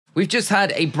We've just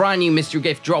had a brand new mystery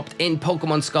gift dropped in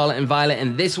Pokemon Scarlet and Violet,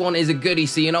 and this one is a goodie,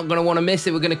 so you're not going to want to miss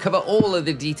it. We're going to cover all of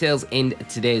the details in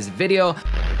today's video.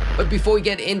 But before we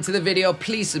get into the video,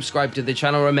 please subscribe to the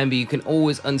channel. Remember, you can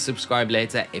always unsubscribe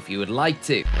later if you would like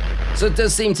to. So it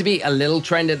does seem to be a little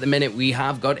trend at the minute. We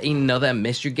have got another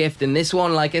mystery gift, and this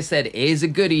one, like I said, is a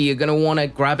goodie. You're going to want to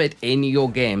grab it in your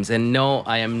games. And no,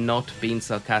 I am not being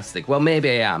sarcastic. Well, maybe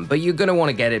I am, but you're going to want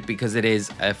to get it because it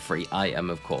is a free item,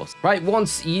 of course. Right,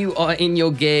 once you are in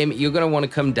your game, you're going to want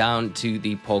to come down to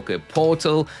the Poke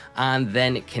Portal and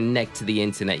then connect to the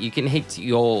internet. You can hit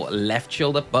your left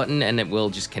shoulder button and it will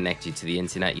just connect you to the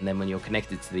internet. And then when you're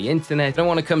connected to the internet, you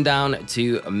want to come down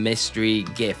to mystery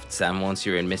gifts. And once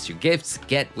you're in mystery gifts,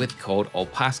 get with code or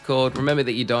passcode. Remember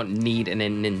that you don't need a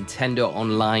Nintendo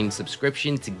Online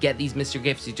subscription to get these mystery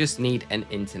gifts. You just need an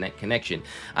internet connection.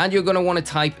 And you're going to want to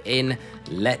type in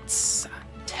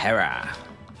LETSTERA.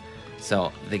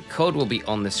 So the code will be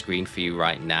on the screen for you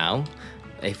right now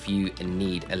if you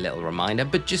need a little reminder,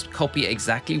 but just copy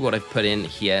exactly what I've put in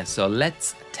here. So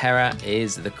LETSTERA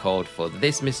is the code for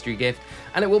this mystery gift,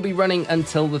 and it will be running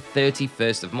until the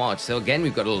 31st of March. So again,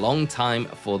 we've got a long time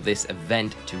for this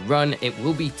event to run. It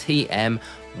will be TM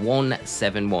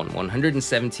 171.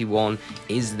 171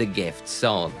 is the gift.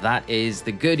 So that is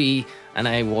the goodie. And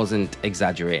I wasn't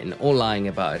exaggerating or lying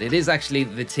about it. It is actually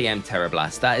the TM Terra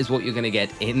Blast. That is what you're going to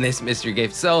get in this mystery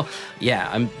gift. So yeah,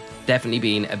 I'm definitely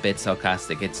being a bit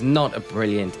sarcastic. It's not a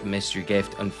brilliant mystery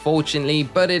gift, unfortunately,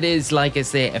 but it is, like I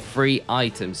say, a free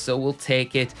item. So we'll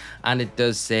take it, and it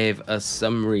does save us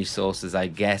some resources, I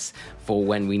guess, for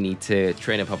when we need to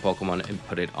train up our Pokemon and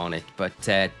put it on it. But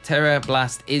Terra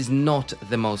Blast is not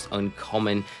the most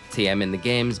uncommon TM in the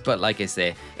games, but like I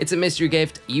say, it's a mystery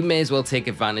gift. You may as well take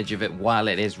advantage of it while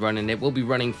it is running. It will be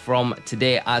running from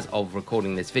today, as of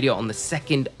recording this video, on the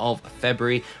 2nd of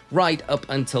February, right up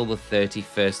until the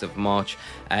 31st of March,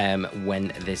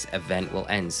 when this event will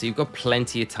end. So you've got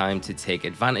plenty of time to take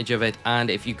advantage of it.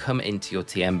 And if you come into your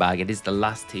TM bag, it is the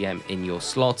last TM in your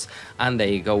slots. And there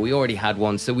you go. We already had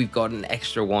one, so we've got an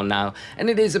extra one now, and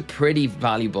it is a pretty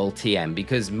valuable TM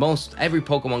because every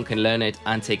Pokemon can learn it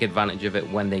and take advantage of it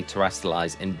when they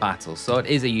terrestrialize in battle. So it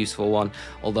is a useful one,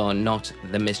 although not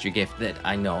the mystery gift that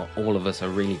I know all of us are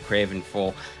really craving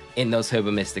for in those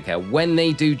Herba Mystica. When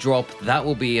they do drop, that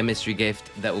will be a mystery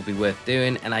gift that will be worth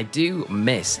doing. And I do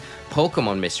miss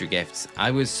Pokemon mystery gifts.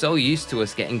 I was so used to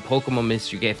us getting Pokemon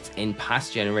mystery gifts in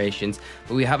past generations,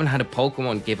 but we haven't had a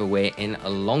Pokemon giveaway in a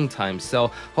long time. So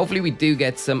hopefully we do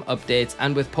get some updates,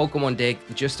 and with Pokemon Day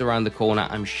just around the corner,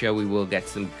 I'm sure we will get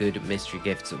some good mystery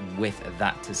gifts with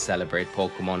that to celebrate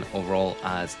Pokemon overall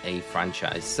as a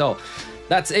franchise. So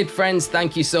that's it, friends.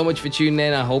 Thank you so much for tuning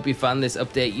in. I hope you found this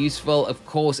update useful. Of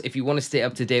course, if you want to stay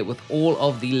up to date with all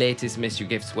of the latest mystery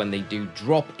gifts when they do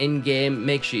drop in game,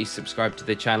 make sure you subscribe to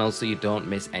the channel so you don't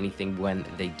miss anything when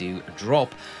they do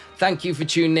drop. Thank you for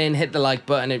tuning in. Hit the like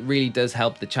button. It really does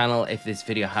help the channel if this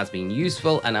video has been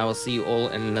useful, and I will see you all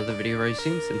in another video very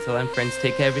soon. So until then, friends,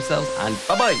 take care of yourselves, and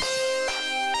bye-bye.